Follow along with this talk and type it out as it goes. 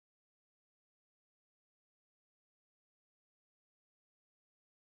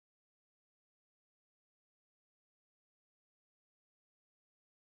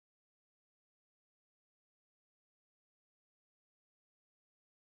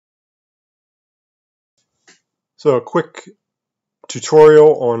So a quick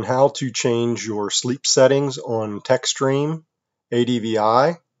tutorial on how to change your sleep settings on TechStream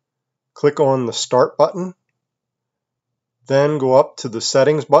ADVi. Click on the Start button, then go up to the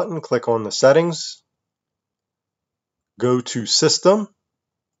Settings button, click on the Settings, go to System,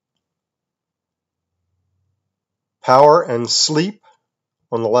 Power and Sleep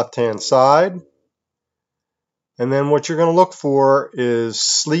on the left-hand side, and then what you're going to look for is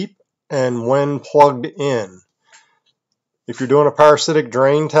Sleep and When Plugged In. If you're doing a parasitic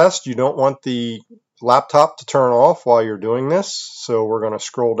drain test, you don't want the laptop to turn off while you're doing this, so we're going to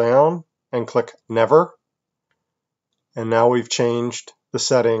scroll down and click Never. And now we've changed the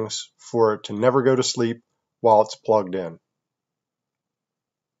settings for it to never go to sleep while it's plugged in.